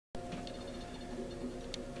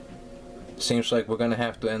Seems like we're going to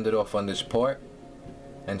have to end it off on this part.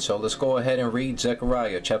 And so let's go ahead and read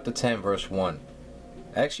Zechariah chapter 10 verse 1.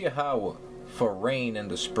 Ask YAHAWAH for rain in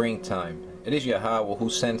the springtime. It is YAHAWAH who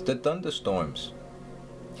sends the thunderstorms.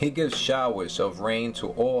 He gives showers of rain to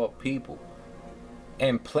all people,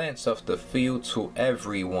 and plants of the field to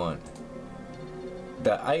everyone.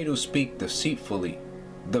 The idle speak deceitfully.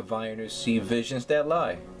 Diviners see visions that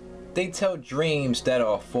lie. They tell dreams that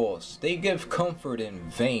are false. They give comfort in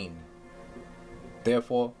vain.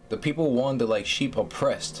 Therefore, the people wander like sheep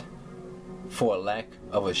oppressed for lack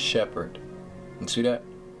of a shepherd. You see that?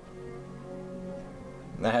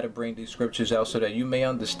 And I had to bring these scriptures out so that you may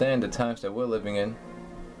understand the times that we're living in.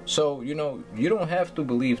 So, you don't have to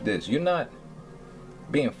believe this. You're not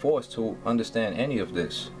being forced to understand any of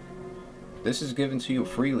this. This is given to you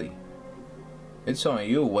freely. It's on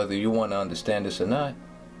you whether you want to understand this or not.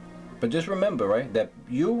 But just remember, right, that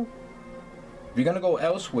if you're going to go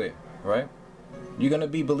elsewhere, right, you're going to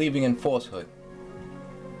be believing in falsehood.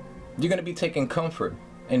 You're going to be taking comfort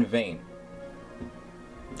in vain.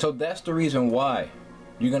 So that's the reason why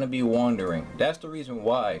you're going to be wandering. That's the reason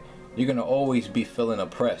why you're going to always be feeling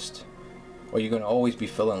oppressed, or you're going to always be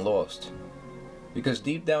feeling lost. Because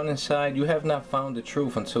deep down inside, you have not found the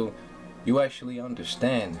truth until you actually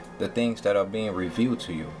understand the things that are being revealed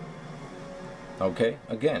to you. Okay?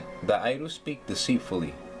 Again, the idle speak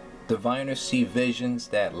deceitfully. Diviners see visions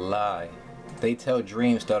that lie. They tell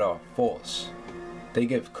dreams that are false. They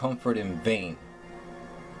give comfort in vain.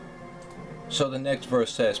 So the next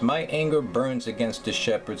verse says, my anger burns against the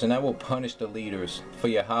shepherds, and I will punish the leaders. For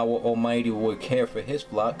YAHAWAH Almighty will care for his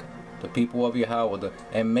flock, the people of YAHAWAH,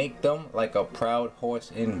 and make them like a proud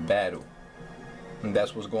horse in battle. And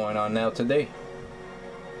that's what's going on now today.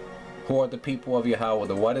 Who are the people of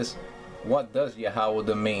YAHAWAH? What does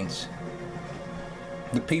YAHAWAH means?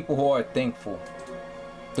 The people who are thankful.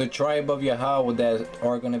 The tribe of YAHAWAH that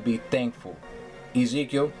are going to be thankful.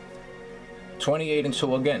 Ezekiel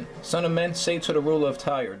 28:2 again. Son of man, say to the ruler of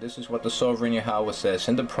Tyre, this is what the sovereign YAHAWAH says.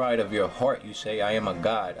 In the pride of your heart you say, I am a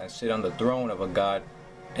god. I sit on the throne of a god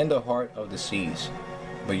in the heart of the seas.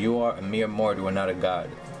 But you are a mere mortal and not a god,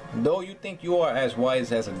 though you think you are as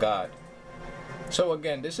wise as a god. So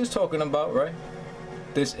again, this is talking about, right,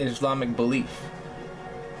 this Islamic belief.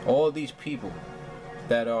 All these people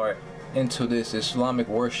that are into this Islamic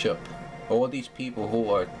worship, all these people who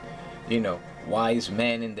are, wise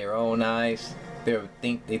men in their own eyes, they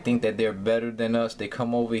think that they're better than us. They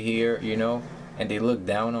come over here, and they look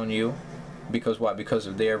down on you. Because why? Because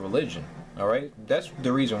of their religion. Alright? That's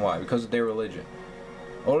the reason why. Because of their religion.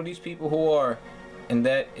 All of these people who are in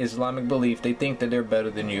that Islamic belief, they think that they're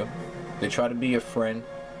better than you. They try to be your friend.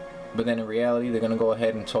 But then in reality, they're going to go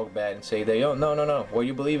ahead and talk bad and say, no. What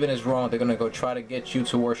you believe in is wrong. They're going to go try to get you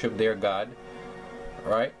to worship their God.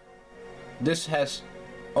 Alright? This has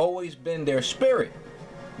always been their spirit.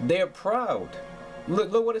 They're proud.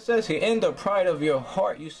 Look what it says here. In the pride of your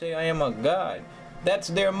heart, you say, I am a God. That's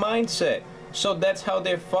their mindset. So that's how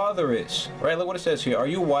their father is. Right? Look what it says here. Are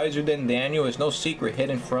you wiser than Daniel? Is no secret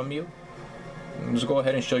hidden from you? Let's go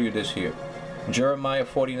ahead and show you this here. Jeremiah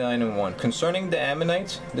 49:1. Concerning the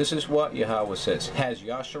Ammonites, this is what YAHAWAH says. Has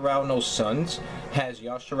Yasharal no sons? Has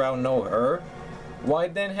Yasharal no her? Why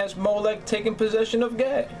then has Molech taken possession of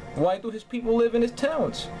Gad? Why do his people live in his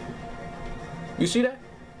towns? You see that?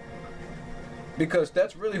 Because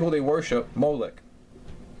that's really who they worship, Molech.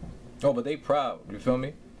 Oh, but they proud, you feel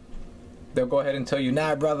me? They'll go ahead and tell you,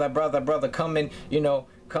 nah, brother, come and,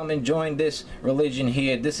 come and join this religion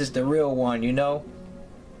here. This is the real one,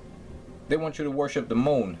 They want you to worship the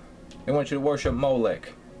moon. They want you to worship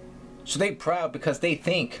Molech. So they proud because they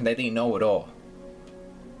think that they know it all.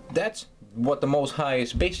 That's what the Most High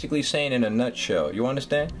is basically saying in a nutshell. You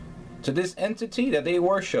understand? To this entity that they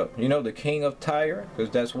worship, the king of Tyre, because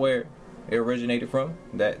that's where it originated from,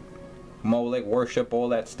 that Molech worship, all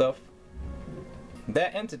that stuff.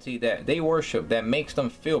 That entity that they worship, that makes them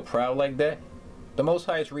feel proud like that, the Most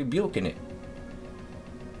High is rebuking it.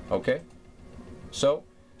 Okay? So,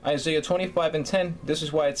 Isaiah 25:10, this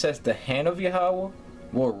is why it says, the hand of YAHAWAH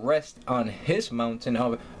will rest on his mountain,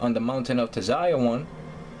 on the mountain of Zion,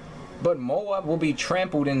 but Moab will be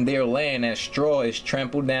trampled in their land as straw is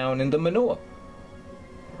trampled down in the manure.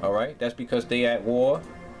 Alright, that's because they at war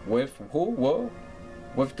with who? Well,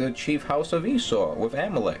 with the chief house of Esau, with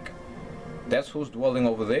Amalek. That's who's dwelling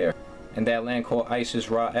over there in that land called Isis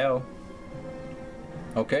Ra'el.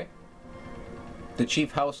 Okay? The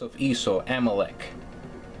chief house of Esau, Amalek.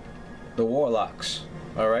 The warlocks,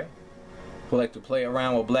 alright? Who like to play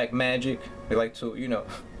around with black magic. They like to,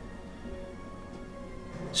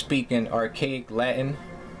 speak in archaic Latin.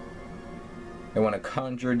 They want to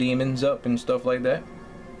conjure demons up and stuff like that.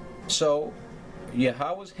 So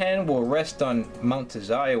Yahweh's hand will rest on Mount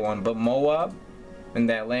Zion, but Moab and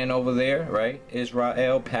that land over there, right?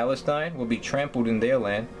 Israel, Palestine, will be trampled in their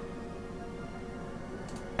land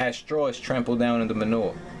as straw is trampled down in the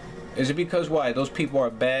manure. Is it because why? Those people are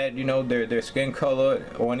bad, you know, their skin color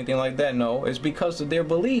or anything like that? No, it's because of their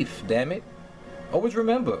belief, damn it. Always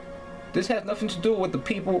remember, this has nothing to do with the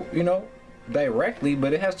people, you know, directly,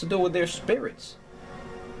 but it has to do with their spirits.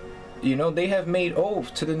 You know, they have made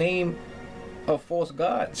oath to the name of false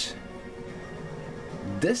gods.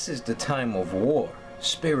 This is the time of war,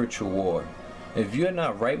 spiritual war. If you're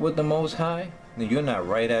not right with the Most High, then you're not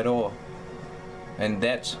right at all. And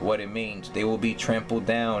that's what it means. They will be trampled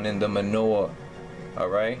down in the manure.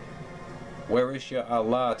 Alright? Where is your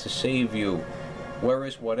Allah to save you? Where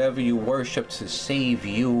is whatever you worship to save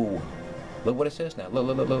you? Look what it says now. Look,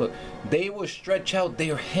 look, look, look. They will stretch out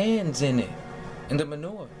their hands in it. In the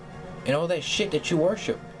manure. And all that shit that you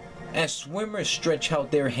worship. As swimmers stretch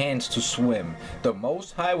out their hands to swim, the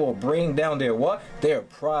Most High will bring down their what? Their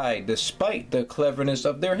pride, despite the cleverness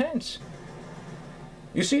of their hands.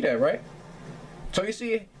 You see that, right? So you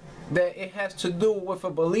see that it has to do with a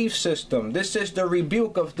belief system. This is the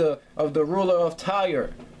rebuke of the ruler of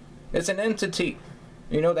Tyre. It's an entity,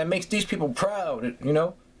 you know, that makes these people proud, you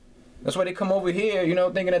know. That's why they come over here, you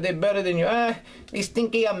know, thinking that they're better than you. Ah, these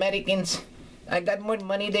stinky Americans. I got more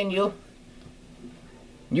money than you.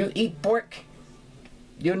 You eat pork.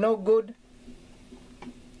 You're no good.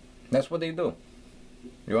 That's what they do.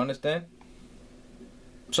 You understand?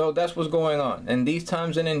 So that's what's going on. In these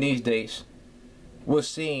times and in these days, we're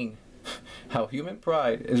seeing how human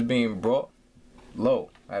pride is being brought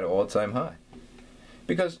low at an all-time high.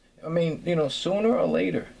 Because, I mean, you know, sooner or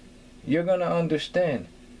later, you're going to understand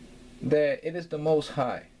that it is the Most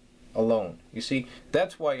High alone. You see,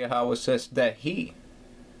 that's why Yahweh says that He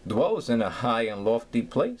dwells in a high and lofty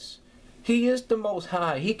place. He is the Most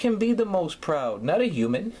High. He can be the most proud, not a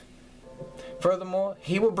human. Furthermore,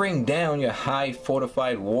 He will bring down your high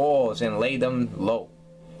fortified walls and lay them low.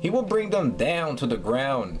 He will bring them down to the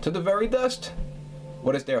ground, to the very dust.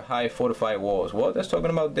 What is their high fortified walls? Well, that's talking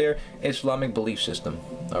about their Islamic belief system.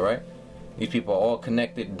 Alright? These people are all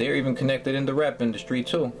connected. They're even connected in the rap industry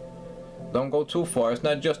too. Don't go too far. It's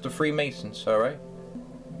not just the Freemasons. Alright?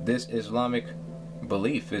 This Islamic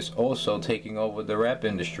belief is also taking over the rap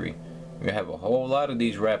industry. You have a whole lot of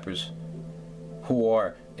these rappers who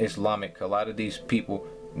are Islamic. A lot of these people,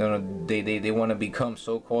 they want to become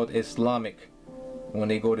so-called Islamic when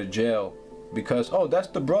they go to jail because, oh, that's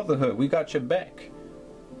the brotherhood, we got your back.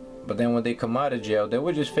 But then when they come out of jail, they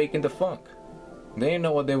were just faking the funk. They didn't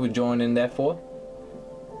know what they were joining that for.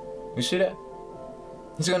 You see that?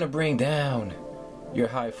 He's gonna bring down your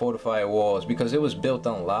high fortified walls because it was built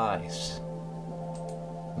on lies.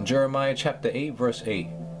 Jeremiah chapter 8 verse 8.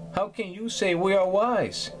 How can you say we are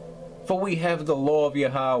wise? For we have the law of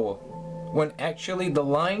Yahweh, when actually the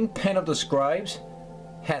lying pen of the scribes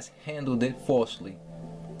has handled it falsely.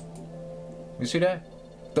 You see that?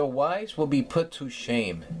 The wise will be put to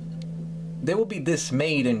shame. They will be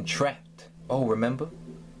dismayed and trapped. Oh, remember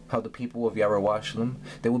how the people of YAHAWAH,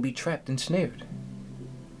 they will be trapped and snared.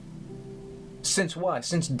 Since why?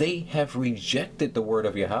 Since they have rejected the word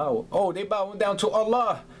of Yahweh. Oh, they bowing down to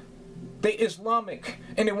Allah. They Islamic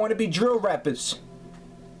and they want to be drill rappers.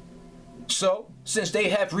 So, since they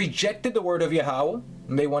have rejected the word of Yahweh,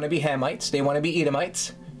 they want to be Hamites, they want to be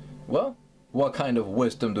Edomites. Well, what kind of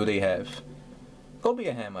wisdom do they have? Go be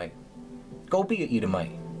a Hamite. Go be an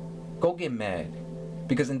Edomite. Go get mad.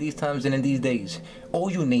 Because in these times and in these days,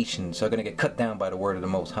 all you nations are going to get cut down by the word of the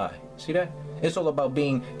Most High. See that? It's all about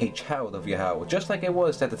being a child of Yahweh, just like it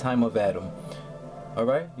was at the time of Adam.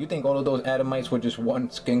 Alright? You think all of those Adamites were just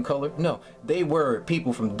one skin color? No, they were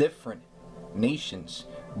people from different nations.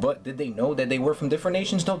 But did they know that they were from different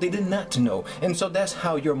nations? No, they did not know. And so that's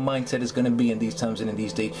how your mindset is going to be in these times and in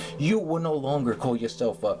these days. You will no longer call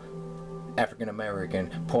yourself a African American,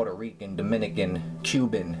 Puerto Rican, Dominican,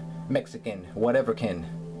 Cuban, Mexican, whatever kin.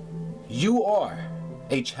 You are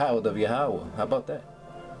a child of Yahweh. How about that?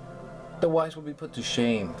 The wise will be put to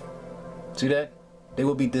shame. See that? They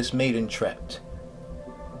will be dismayed and trapped.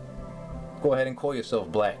 Go ahead and call yourself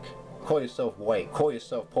black. Call yourself white. Call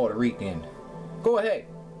yourself Puerto Rican. Go ahead.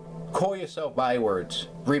 Call yourself bywords.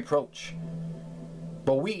 Reproach.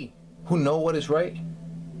 But we, who know what is right,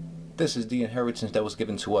 this is the inheritance that was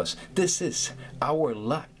given to us. This is our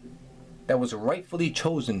lot that was rightfully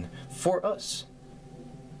chosen for us.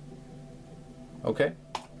 Okay?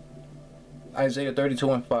 Isaiah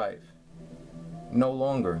 32:5. No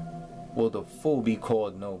longer will the fool be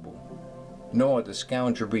called noble, nor the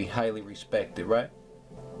scoundrel be highly respected, right?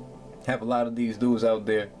 Have a lot of these dudes out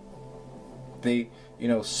there, they, you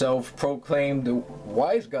know, self-proclaimed the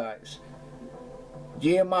wise guys.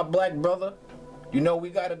 Yeah, my black brother, you know, we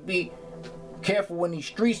gotta be careful in these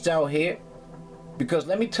streets out here, because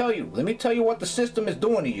let me tell you what the system is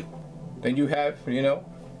doing to you. Then you have, you know,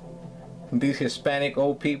 these Hispanic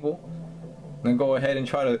old people, then go ahead and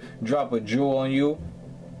try to drop a jewel on you.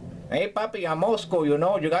 Hey, papi, I'm old school, you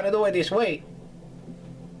know, you gotta do it this way.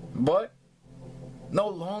 But no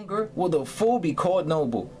longer will the fool be called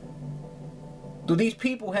noble. Do these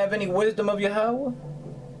people have any wisdom of Yahawah?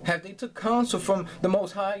 Have they took counsel from the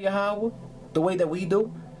Most High Yahawah the way that we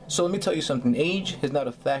do? So let me tell you something. Age is not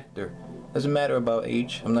a factor. Doesn't matter about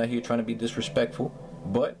age. I'm not here trying to be disrespectful,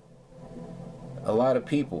 but a lot of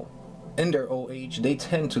people in their old age, they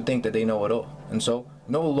tend to think that they know it all. And so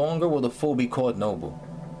no longer will the fool be called noble,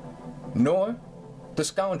 nor the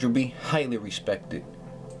scoundrel be highly respected.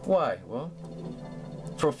 Why? Well,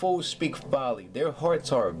 for fools speak folly. Their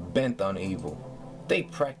hearts are bent on evil. They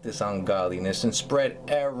practice ungodliness and spread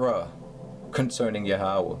error concerning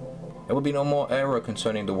Yahawah. There will be no more error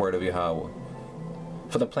concerning the word of Yahawah.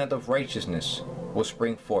 For the plant of righteousness will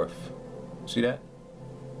spring forth. See that?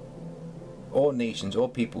 All nations, all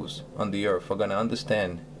peoples on the earth are going to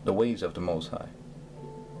understand the ways of the Most High.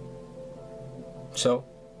 So,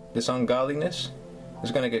 this ungodliness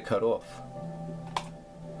is going to get cut off.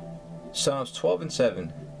 Psalms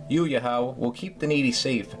 12:7. You, Yahawah, will keep the needy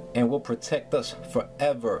safe and will protect us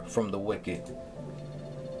forever from the wicked,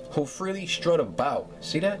 who freely strut about.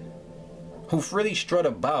 See that? Who freely strut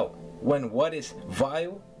about when what is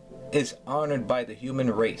vile is honored by the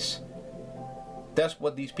human race. That's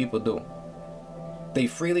what these people do. They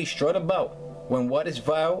freely strut about when what is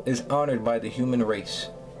vile is honored by the human race.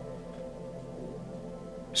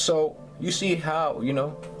 So you see how, you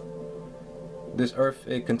know, this earth,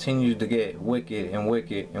 it continues to get wicked and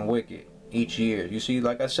wicked and wicked each year. You see,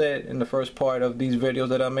 like I said in the first part of these videos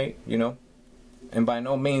that I made, you know, and by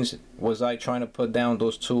no means was I trying to put down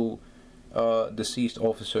those two deceased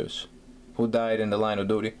officers who died in the line of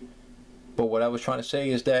duty. But what I was trying to say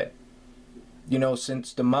is that, you know,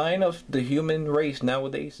 since the mind of the human race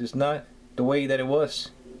nowadays is not the way that it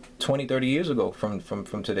was 20-30 years ago from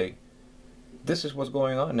today, this is what's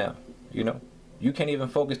going on now. You know, you can't even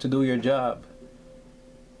focus to do your job.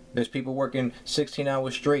 There's people working 16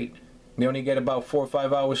 hours straight. They only get about 4 or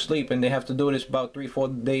 5 hours sleep, and they have to do this about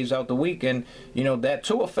 3-4 days out the week. And you know, that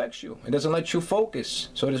too affects you. It doesn't let you focus.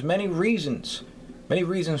 So there's many reasons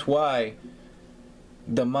why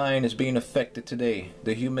the mind is being affected today.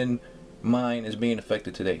 The human mind is being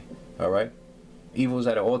affected today. All right, evil is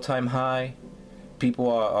at an all-time high.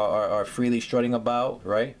 People are freely strutting about,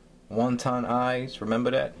 right? Wanton eyes,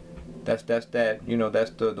 remember that? That's that, you know, that's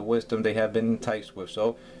the wisdom they have been enticed with.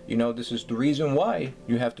 So, you know, this is the reason why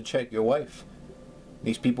you have to check your wife.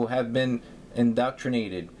 These people have been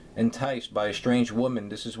indoctrinated, enticed by a strange woman.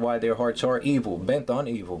 This is why their hearts are evil, bent on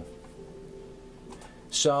evil.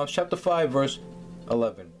 Psalms chapter 5 verse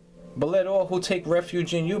 11. But let all who take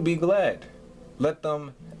refuge in you be glad. Let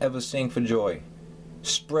them ever sing for joy.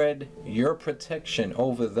 Spread your protection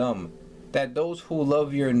over them, that those who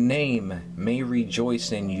love your name may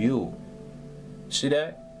rejoice in you. See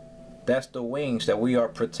that? That's the wings that we are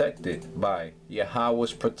protected by.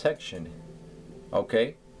 Yahawah's protection.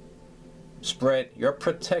 Okay? Spread your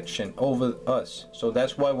protection over us. So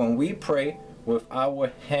that's why when we pray with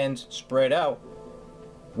our hands spread out,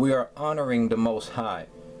 we are honoring the Most High.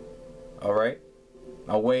 Alright?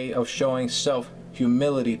 A way of showing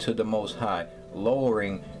self-humility to the Most High.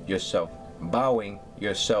 Lowering yourself. Bowing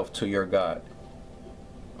yourself to your God.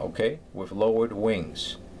 Okay? With lowered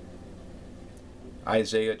wings.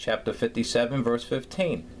 Isaiah chapter 57 verse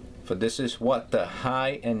 15. For this is what the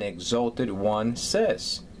high and exalted one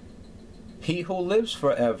says. He who lives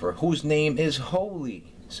forever, whose name is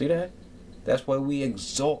holy. See that? That's why we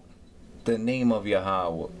exalt the name of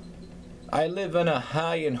Yahawah. I live in a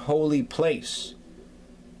high and holy place,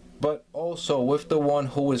 but also with the one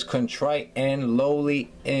who is contrite and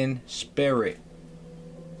lowly in spirit,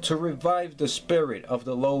 to revive the spirit of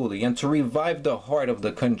the lowly and to revive the heart of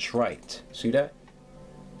the contrite. See that?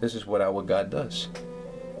 This is what our God does.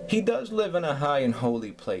 He does live in a high and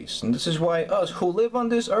holy place, and this is why us who live on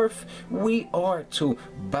this earth, we are to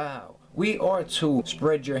bow. We are to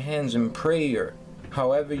spread your hands in prayer.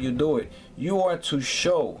 However you do it, you are to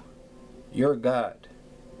show your God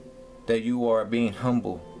that you are being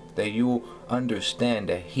humble, that you understand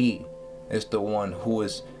that He is the one who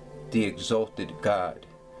is the exalted God,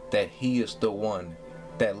 that He is the one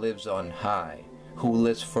that lives on high, who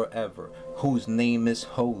lives forever, whose name is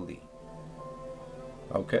holy.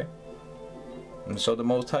 Okay? And so the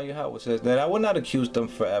Most High Yahawah says that I will not accuse them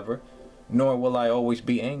forever, nor will I always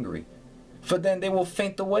be angry. For then they will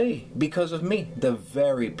faint away because of me, the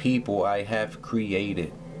very people I have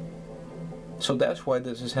created. So that's why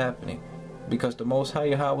this is happening. Because the Most High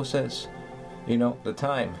Yahawah says, you know, the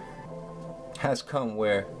time has come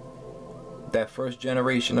where that first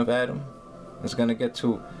generation of Adam is going to get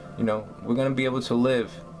to, you know, we're going to be able to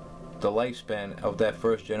live the lifespan of that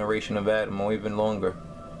first generation of Adam or even longer.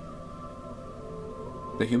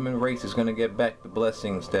 The human race is going to get back the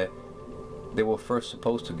blessings that they were first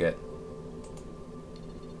supposed to get.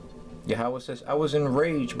 Yahawah says, I was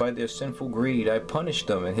enraged by their sinful greed. I punished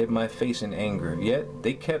them and hid my face in anger. Yet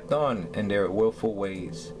they kept on in their willful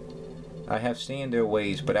ways. I have seen their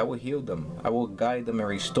ways, but I will heal them. I will guide them and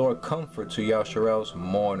restore comfort to Yasharel's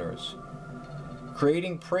mourners,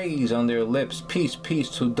 creating praise on their lips. Peace, peace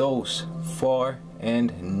to those far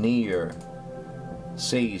and near,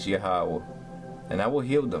 says Yahawah, and I will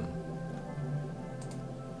heal them.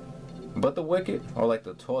 But the wicked are like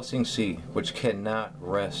the tossing sea, which cannot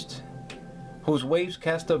rest, whose waves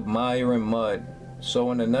cast up mire and mud.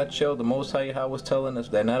 So in a nutshell, the Most High Yahawah was telling us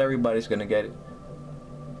that not everybody's going to get it.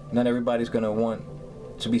 Not everybody's going to want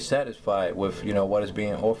to be satisfied with, you know, what is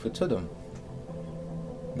being offered to them.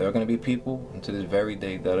 There are going to be people to this very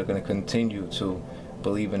day that are going to continue to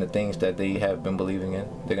believe in the things that they have been believing in.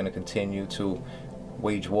 They're going to continue to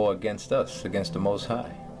wage war against us, against the Most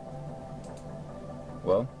High.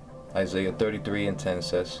 Well, Isaiah 33:10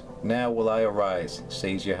 says, Now will I arise,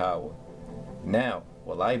 says Yahawah. Now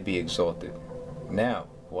will I be exalted. Now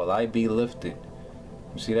will I be lifted.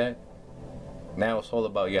 You see that? Now it's all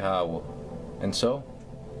about Yahawah. And so,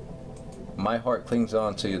 my heart clings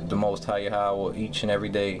on to the Most High Yahawah each and every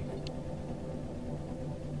day.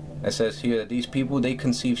 It says here that these people, they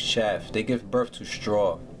conceive chaff, they give birth to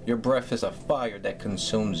straw. Your breath is a fire that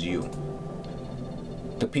consumes you.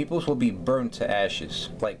 The peoples will be burned to ashes.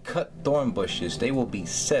 Like cut thorn bushes, they will be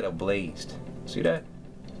set ablaze. See that?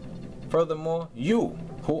 Furthermore, you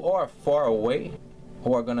who are far away,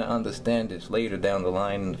 who are going to understand this later down the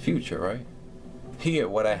line in the future, right? Hear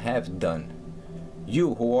what I have done.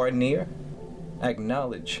 You who are near,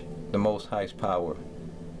 acknowledge the Most High's power,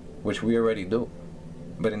 which we already do.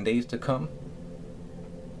 But in days to come,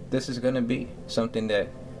 this is going to be something that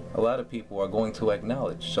a lot of people are going to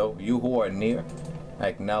acknowledge. So you who are near,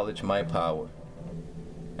 acknowledge my power.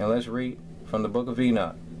 And let's read from the book of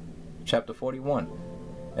Enoch, chapter 41.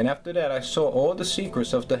 And after that I saw all the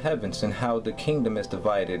secrets of the heavens, and how the kingdom is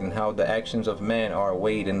divided, and how the actions of man are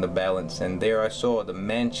weighed in the balance. And there I saw the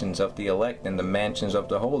mansions of the elect and the mansions of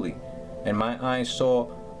the holy. And my eyes saw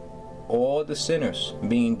all the sinners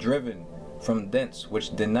being driven from thence,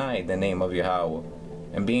 which denied the name of Yahawah,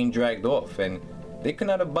 and being dragged off, and they could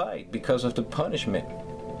not abide because of the punishment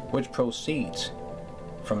which proceeds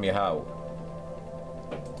from Yahawah.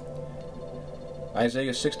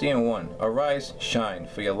 Isaiah 60:1. Arise, shine,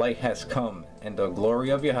 for your light has come, and the glory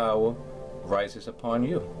of Yahawah rises upon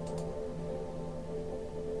you.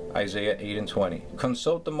 Isaiah 8:20.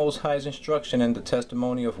 Consult the Most High's instruction and the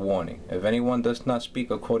testimony of warning. If anyone does not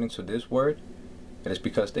speak according to this word, it is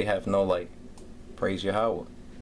because they have no light. Praise Yahawah.